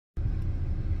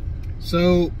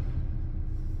So,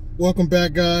 welcome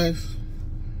back, guys.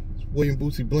 It's William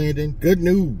Bootsy Blandon. Good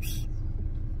news.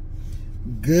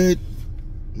 Good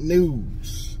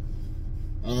news.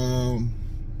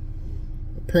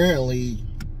 Apparently,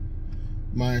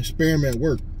 my experiment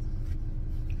worked.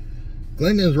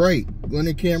 Glennon's right.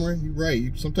 Glennon Cameron, you're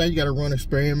right. Sometimes you got to run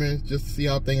experiments just to see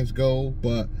how things go.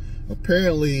 But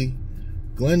apparently,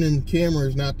 Glennon Cameron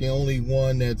is not the only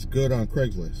one that's good on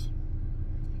Craigslist.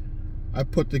 I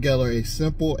put together a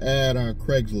simple ad on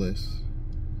Craigslist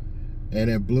and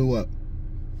it blew up.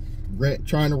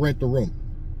 Trying to rent the room.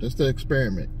 Just to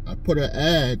experiment. I put an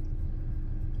ad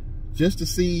just to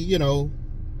see, you know,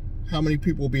 how many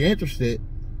people will be interested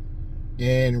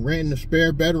in renting the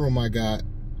spare bedroom I got,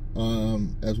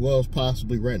 as well as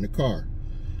possibly renting a car.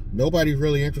 Nobody's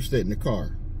really interested in the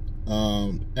car.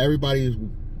 Everybody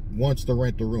wants to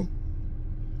rent the room.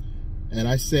 And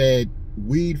I said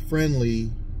weed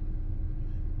friendly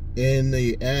in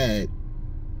the ad,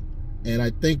 and I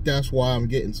think that's why I'm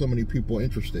getting so many people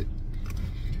interested.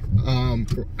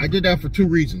 I did that for two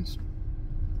reasons.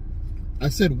 I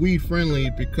said weed friendly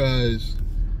because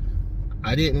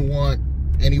I didn't want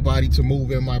anybody to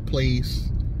move in my place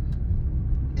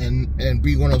and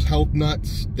be one of those health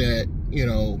nuts that, you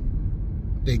know,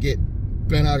 they get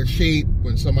bent out of shape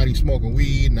when somebody's smoking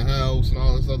weed in the house and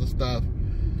all this other stuff.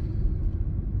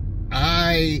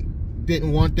 I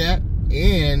didn't want that.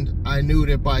 And I knew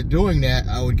that by doing that,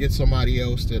 I would get somebody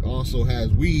else that also has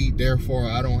weed. Therefore,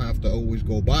 I don't have to always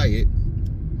go buy it.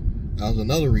 That was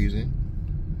another reason.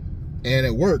 And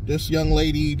it worked. This young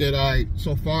lady that I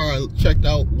checked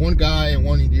out one guy and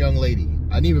one young lady.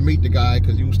 I didn't even meet the guy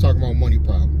because he was talking about money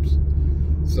problems.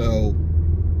 So,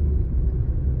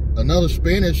 another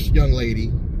Spanish young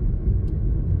lady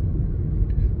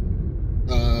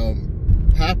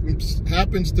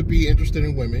happens to be interested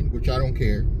in women, which I don't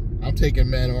care. I'm taking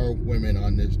men or women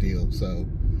on this deal. So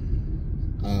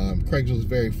Craigslist is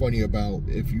very funny about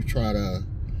if you try to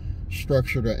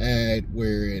structure the ad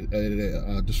where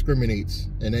it discriminates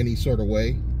in any sort of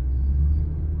way.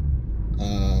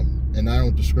 And I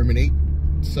don't discriminate,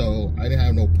 so I didn't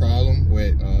have no problem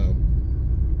with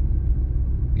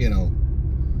you know,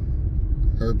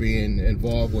 her being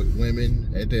involved with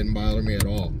women. It didn't bother me at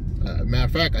all. Matter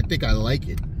of fact, I think I like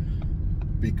it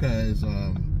because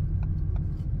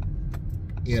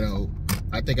you know,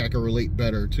 I think I can relate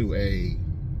better to a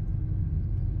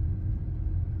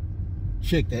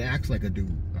chick that acts like a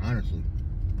dude, honestly.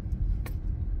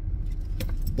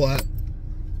 But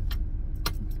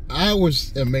I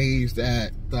was amazed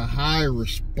at the high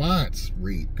response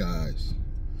rate, guys.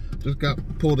 Just got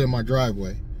pulled in my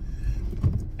driveway.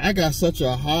 I got such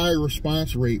a high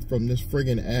response rate from this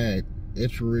friggin' ad.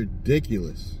 It's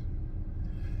ridiculous.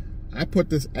 I put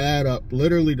this ad up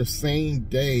literally the same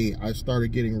day I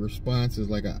started getting responses,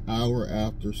 like an hour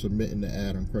after submitting the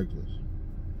ad on Craigslist.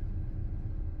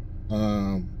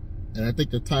 And I think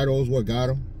the title is what got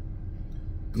them.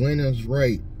 Glennon's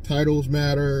right. Titles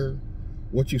matter.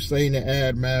 What you say in the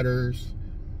ad matters.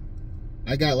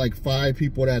 I got like 5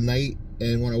 people that night,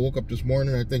 and when I woke up this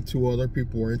morning, I think 2 other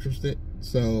people were interested.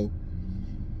 So,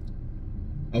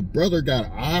 a brother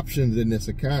got options in this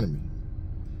economy.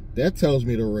 That tells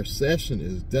me the recession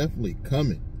is definitely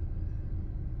coming.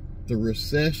 The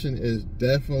recession is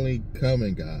definitely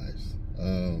coming, guys.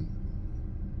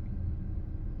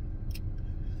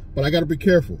 But I got to be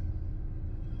careful.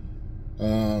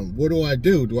 What do I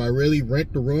do? Do I really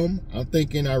rent the room? I'm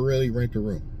thinking I really rent the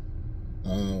room.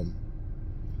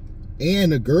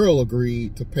 And the girl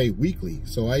agreed to pay weekly.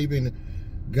 So I even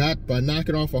got, by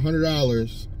knocking off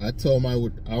 $100, I told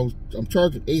them I'm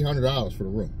charging $800 for the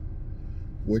room,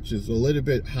 which is a little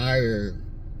bit higher,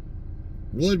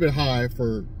 high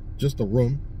for just a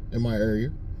room in my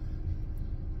area.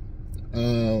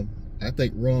 I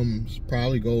think rooms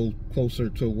probably go closer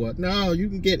to what? No, you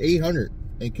can get $800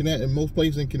 in most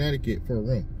places in Connecticut for a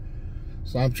room.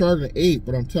 So I'm charging $800,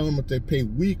 but I'm telling them if they pay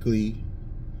weekly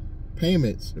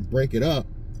payments and break it up,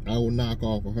 I will knock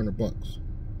off $100.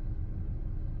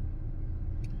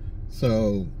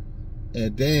 So,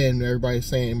 and then everybody's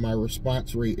saying my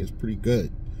response rate is pretty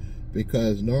good,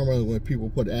 because normally when people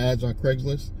put ads on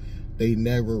Craigslist, they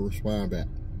never respond back.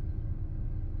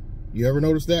 You ever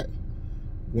notice that?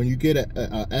 When you get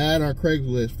an ad on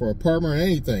Craigslist for apartment or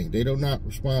anything, they do not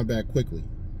respond back quickly.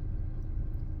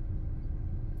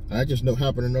 I just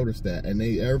happen to notice that, and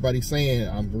everybody's saying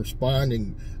I'm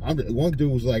responding. One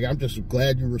dude was like, "I'm just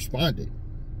glad you responded."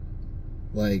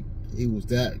 Like, he was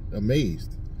that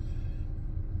amazed.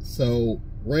 So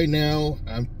right now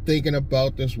I'm thinking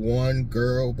about this one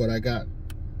girl, but I got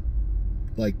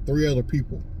like 3 other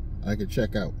people I could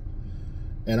check out.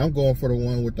 And I'm going for the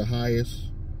one with the highest,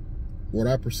 what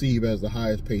I perceive as the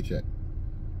highest paycheck.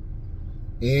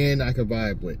 And I could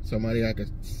vibe with somebody I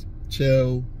could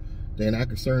chill. They're not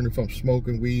concerned if I'm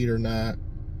smoking weed or not,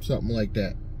 something like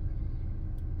that.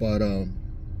 But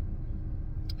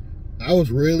I was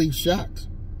really shocked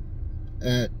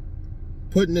at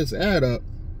putting this ad up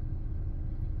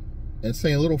and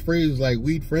saying little phrases like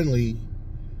weed friendly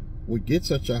would get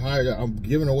such a high. I'm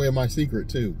giving away my secret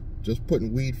too. Just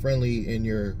putting weed friendly in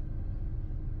your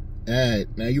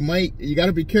ad. Now you got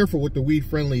to be careful with the weed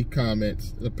friendly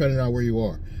comments depending on where you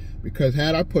are, because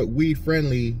had I put weed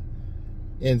friendly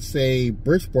in, say,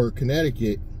 Bridgeport,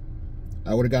 Connecticut,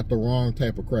 I would have got the wrong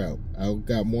type of crowd. I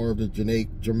got more of the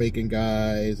Jamaican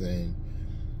guys, and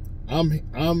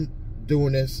I'm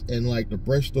doing this in like the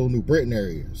Bristol, New Britain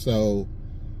area, so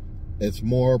it's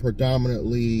more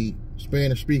predominantly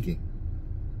Spanish speaking,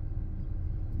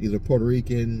 either Puerto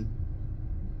Rican,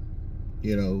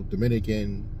 you know,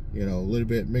 Dominican, you know, a little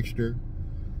bit mixture.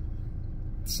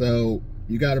 So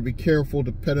you got to be careful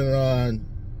depending on,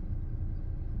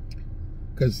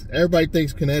 because everybody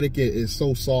thinks Connecticut is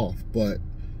so soft, but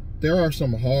there are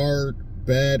some hard,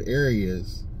 bad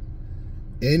areas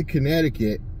in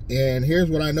Connecticut. And here's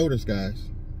what I noticed, guys.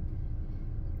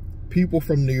 People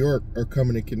from New York are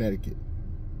coming to Connecticut.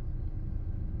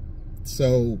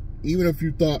 So even if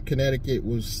you thought Connecticut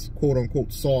was quote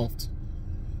unquote soft,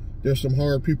 there's some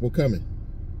hard people coming.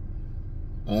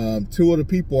 Two of the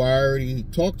people I already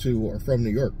talked to are from New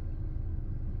York.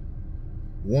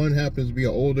 One happens to be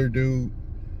an older dude,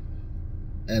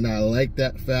 and I like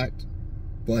that fact,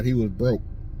 but he was broke.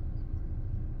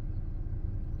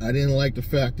 I didn't like the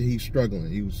fact that he's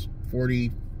struggling. He was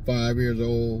 45 years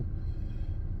old,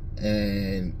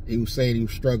 and he was saying he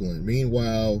was struggling.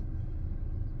 Meanwhile,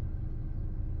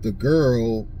 the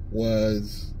girl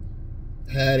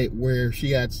had it where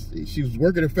she was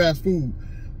working at fast food,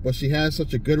 but she had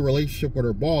such a good relationship with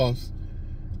her boss.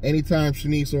 Anytime she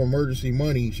needs some emergency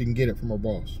money, she can get it from her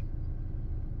boss.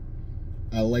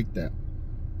 I like that.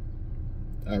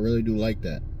 I really do like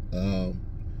that.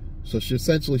 So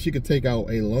she could take out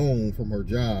a loan from her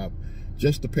job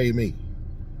just to pay me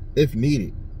if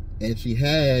needed. And she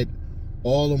had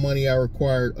all the money I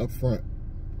required up front,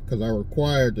 because I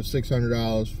required the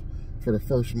 $600 for the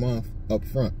first month up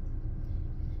front.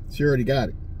 She already got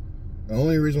it. The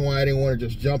only reason why I didn't want to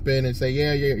just jump in and say,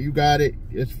 yeah, you got it,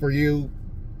 it's for you,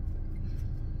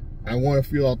 I want to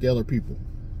feel out the other people.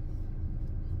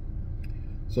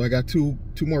 So I got two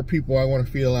more people I want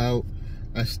to feel out.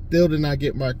 I still did not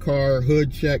get my car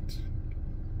hood checked.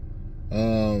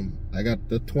 I got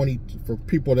the for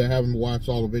people that haven't watched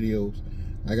all the videos,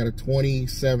 I got a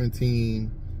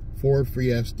 2017 Ford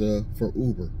Fiesta for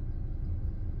Uber.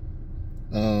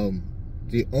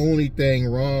 The only thing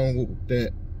wrong with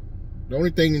that,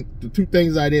 the two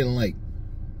things I didn't like,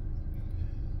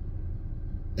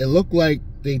 it looked like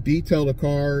they detailed the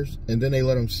cars and then they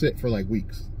let them sit for like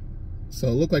weeks. So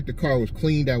it looked like the car was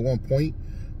cleaned at one point,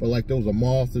 but like there was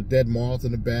a dead moth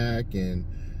in the back, and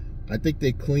I think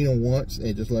they cleaned them once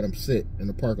and just let them sit in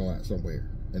the parking lot somewhere.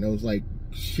 And it was like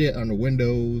shit on the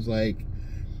windows, like,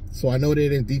 so I know they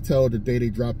didn't detail the day they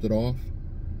dropped it off.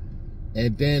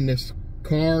 And then this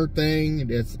car thing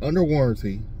that's under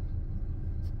warranty,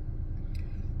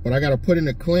 but I got to put in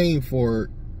a claim for it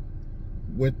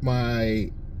with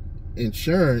my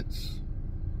insurance,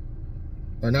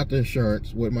 or not the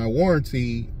insurance, with my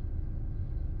warranty,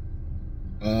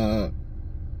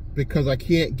 because I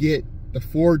can't get the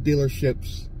Ford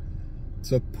dealerships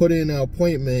to put in an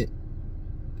appointment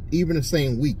even the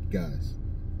same week, guys.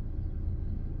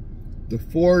 The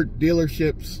Ford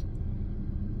dealerships,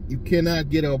 you cannot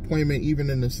get an appointment even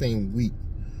in the same week.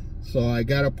 So I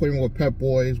got an appointment with Pep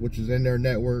Boys, which is in their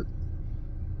network.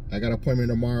 I got an appointment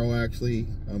tomorrow, actually.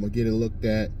 I'm going to get it looked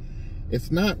at.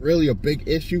 It's not really a big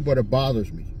issue, but it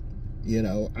bothers me. You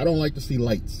know, I don't like to see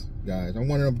lights, guys. I'm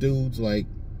one of them dudes, like,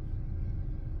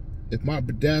 if my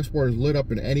dashboard is lit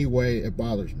up in any way, it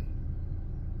bothers me.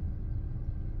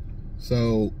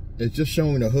 So it's just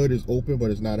showing the hood is open, but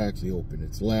it's not actually open.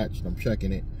 It's latched. I'm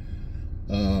checking it.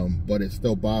 But it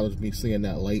still bothers me seeing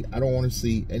that light. I don't want to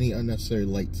see any unnecessary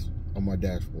lights on my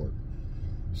dashboard.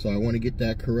 So I want to get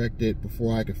that corrected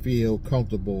before I can feel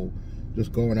comfortable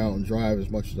just going out and drive as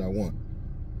much as I want.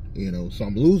 You know, so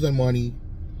I'm losing money,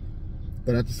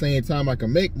 but at the same time I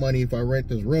can make money if I rent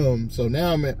this room. So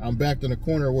now I'm back in the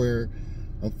corner where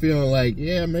I'm feeling like,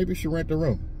 yeah, maybe I should rent the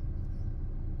room.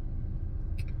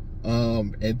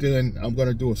 And then I'm going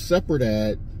to do a separate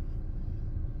ad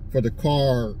for the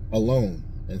car alone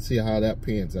and see how that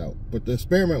pans out. But the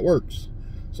experiment works.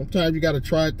 Sometimes you got to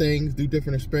try things, do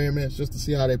different experiments just to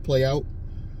see how they play out.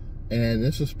 And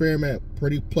this experiment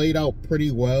played out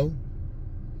pretty well.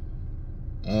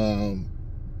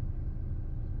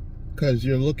 Because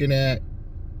you're looking at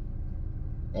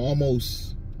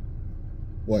almost,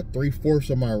 what, 3/4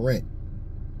 of my rent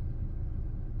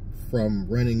from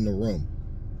renting the room.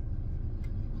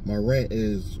 My rent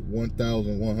is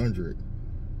 $1,100.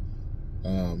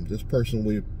 This person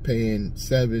will be paying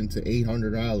 $700 to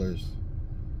 $800.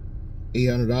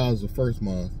 $800 the first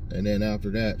month, and then after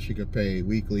that she could pay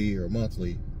weekly or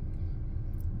monthly.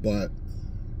 But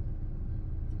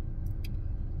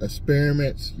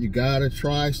experiments, you gotta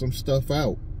try some stuff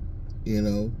out. You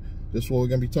know, this is what we're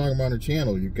gonna be talking about on the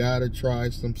channel. You gotta try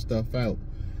some stuff out.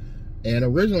 And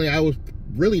originally I was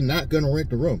really not gonna rent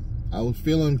the room. I was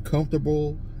feeling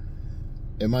comfortable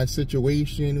in my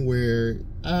situation where do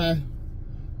I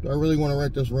really want to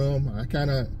rent this room? I kind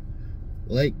of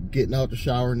like getting out the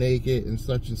shower naked and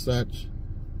such.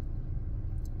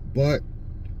 But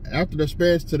after the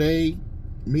experience today,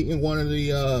 meeting one of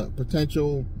the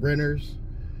potential renters,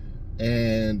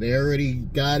 and they already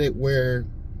got it where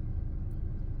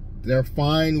they're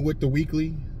fine with the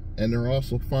weekly, and they're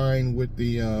also fine with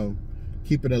the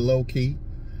keeping it low key.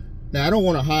 Now, I don't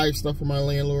want to hide stuff from my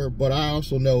landlord, but I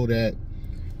also know that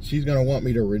she's going to want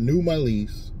me to renew my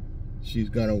lease. She's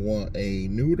going to want a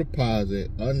new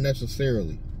deposit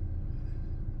unnecessarily.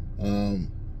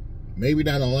 Maybe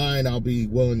down the line, I'll be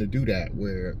willing to do that,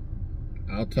 where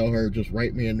I'll tell her, just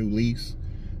write me a new lease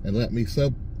and let me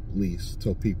sublease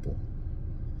to people.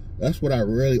 That's what I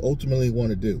really ultimately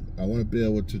want to do. I want to be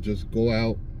able to just go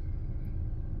out,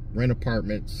 rent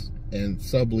apartments, and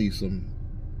sublease them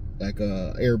like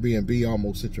a Airbnb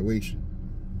almost situation.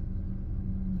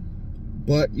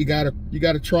 But you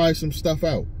gotta try some stuff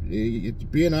out.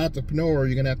 Being an entrepreneur,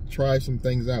 you're gonna have to try some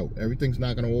things out. Everything's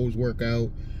not gonna always work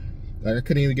out. Like, I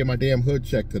couldn't even get my damn hood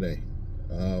checked today.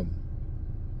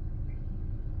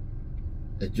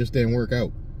 It just didn't work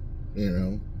out, you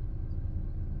know.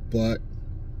 But,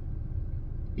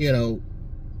 you know,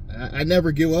 I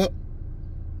never give up,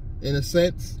 in a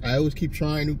sense. I always keep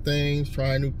trying new things.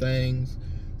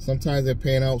 Sometimes they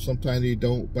pan out, sometimes they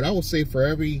don't. But I will say, for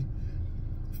every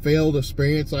failed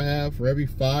experience I have, for every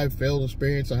 5 failed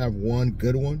experience, I have 1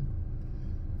 good one.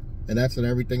 And that's in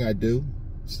everything I do.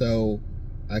 So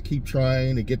I keep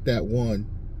trying to get that one.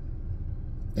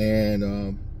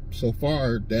 And so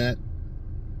far, that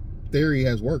theory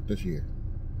has worked this year.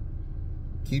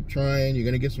 Keep trying. You're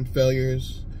going to get some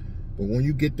failures. But when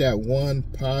you get that one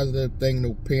positive thing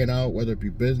to pan out, whether it be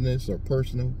business or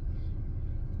personal,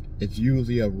 it's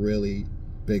usually a really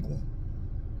big one.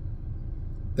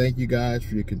 Thank you guys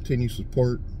for your continued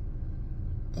support.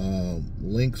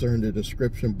 Links are in the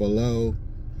description below.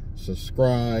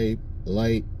 Subscribe,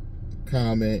 like,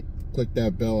 comment, click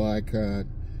that bell icon,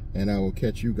 and I will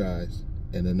catch you guys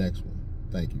in the next one.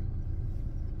 Thank you.